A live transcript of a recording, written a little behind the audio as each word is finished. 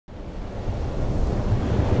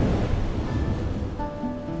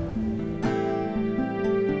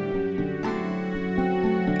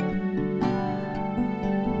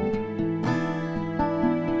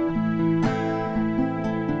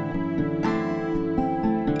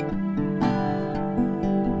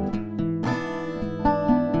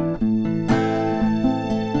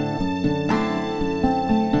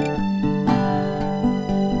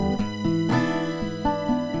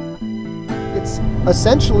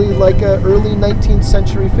essentially like an early 19th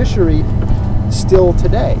century fishery still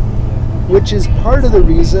today, which is part of the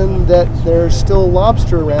reason that there's still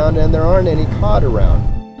lobster around and there aren't any cod around.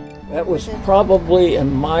 That was probably, in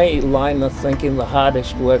my line of thinking, the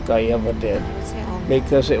hardest work I ever did,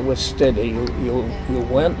 because it was steady. You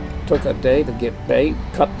went, took a day to get bait,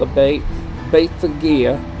 cut the bait the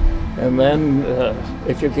gear, and then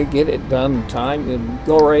if you could get it done in time, you'd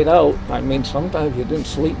go right out. I mean, sometimes you didn't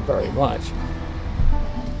sleep very much.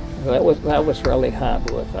 That was really hard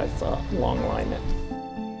work, I thought, long lining.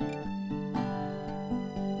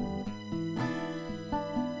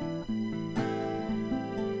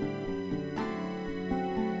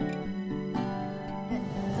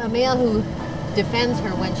 A male who defends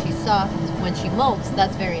her when she's soft, when she molts,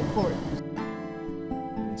 that's very important.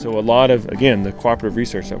 So a lot of, again, the cooperative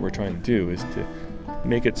research that we're trying to do is to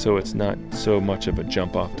make it so it's not so much of a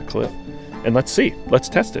jump off the cliff. And let's see, let's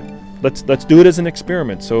test it. Let's do it as an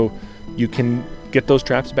experiment so you can get those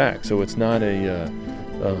traps back. So it's not a,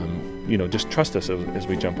 just trust us as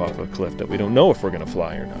we jump off a cliff that we don't know if we're going to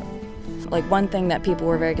fly or not. Like, one thing that people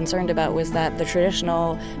were very concerned about was that the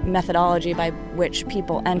traditional methodology by which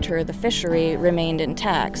people enter the fishery remained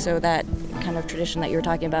intact. So that kind of tradition that you were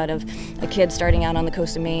talking about of a kid starting out on the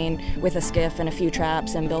coast of Maine with a skiff and a few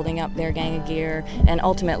traps and building up their gang of gear and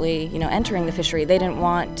ultimately, entering the fishery. They didn't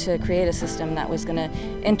want to create a system that was going to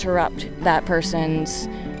interrupt that person's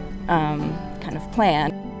kind of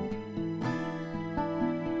plan.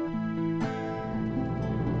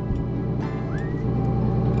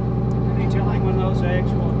 Telling when those eggs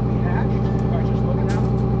will be hatched by just looking at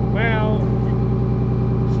them? Well,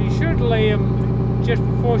 she should lay them just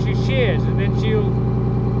before she sheds, and then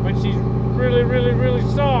when she's really, really, really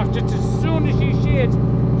soft, just as soon as she sheds,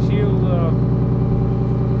 she'll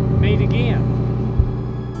mate again.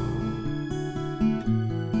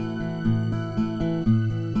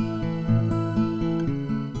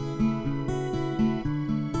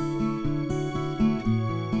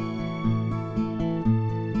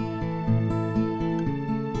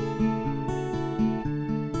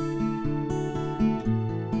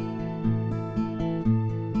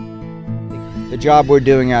 The job we're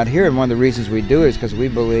doing out here, and one of the reasons we do it is because we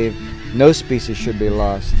believe no species should be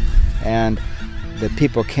lost, and that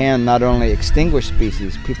people can not only extinguish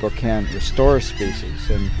species, people can restore species,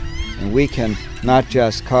 and we can not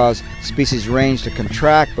just cause species range to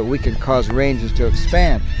contract, but we can cause ranges to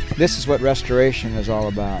expand. This is what restoration is all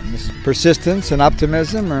about. And this persistence and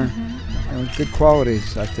optimism are good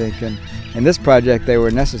qualities, I think, and in this project they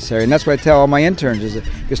were necessary, and that's what I tell all my interns, is that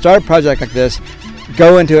if you start a project like this,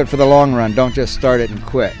 go into it for the long run. Don't just start it and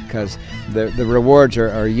quit, because the rewards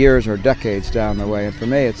are years or decades down the way. And for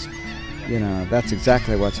me, it's, that's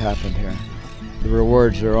exactly what's happened here. The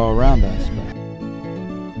rewards are all around us. But.